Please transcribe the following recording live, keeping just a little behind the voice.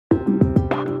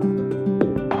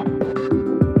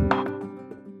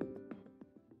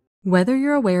Whether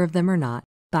you're aware of them or not,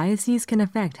 biases can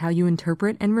affect how you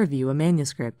interpret and review a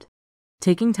manuscript.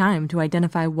 Taking time to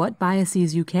identify what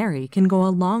biases you carry can go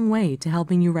a long way to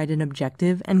helping you write an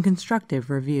objective and constructive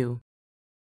review.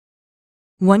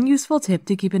 One useful tip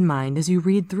to keep in mind as you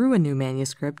read through a new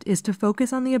manuscript is to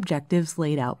focus on the objectives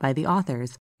laid out by the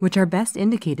authors, which are best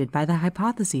indicated by the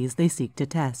hypotheses they seek to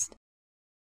test.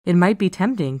 It might be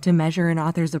tempting to measure an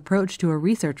author's approach to a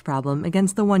research problem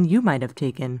against the one you might have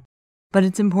taken, but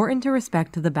it's important to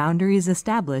respect the boundaries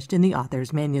established in the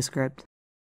author's manuscript.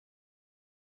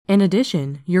 In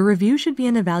addition, your review should be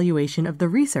an evaluation of the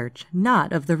research,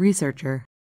 not of the researcher.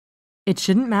 It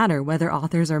shouldn't matter whether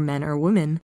authors are men or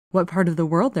women, what part of the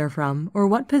world they're from, or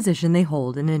what position they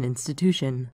hold in an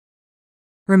institution.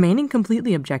 Remaining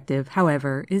completely objective,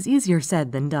 however, is easier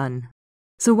said than done.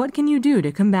 So what can you do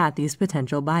to combat these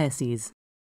potential biases?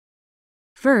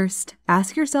 First,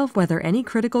 ask yourself whether any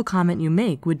critical comment you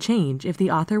make would change if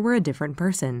the author were a different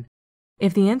person.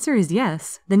 If the answer is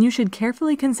yes, then you should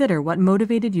carefully consider what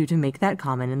motivated you to make that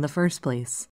comment in the first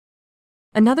place.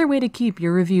 Another way to keep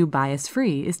your review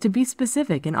bias-free is to be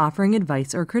specific in offering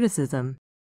advice or criticism.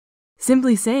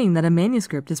 Simply saying that a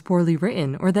manuscript is poorly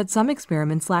written or that some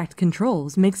experiments lacked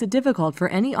controls makes it difficult for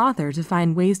any author to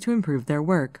find ways to improve their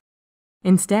work.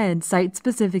 Instead, cite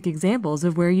specific examples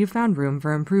of where you found room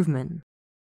for improvement.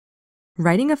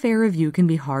 Writing a fair review can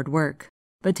be hard work,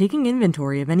 but taking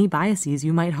inventory of any biases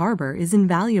you might harbor is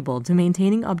invaluable to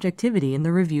maintaining objectivity in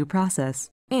the review process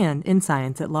and in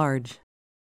science at large.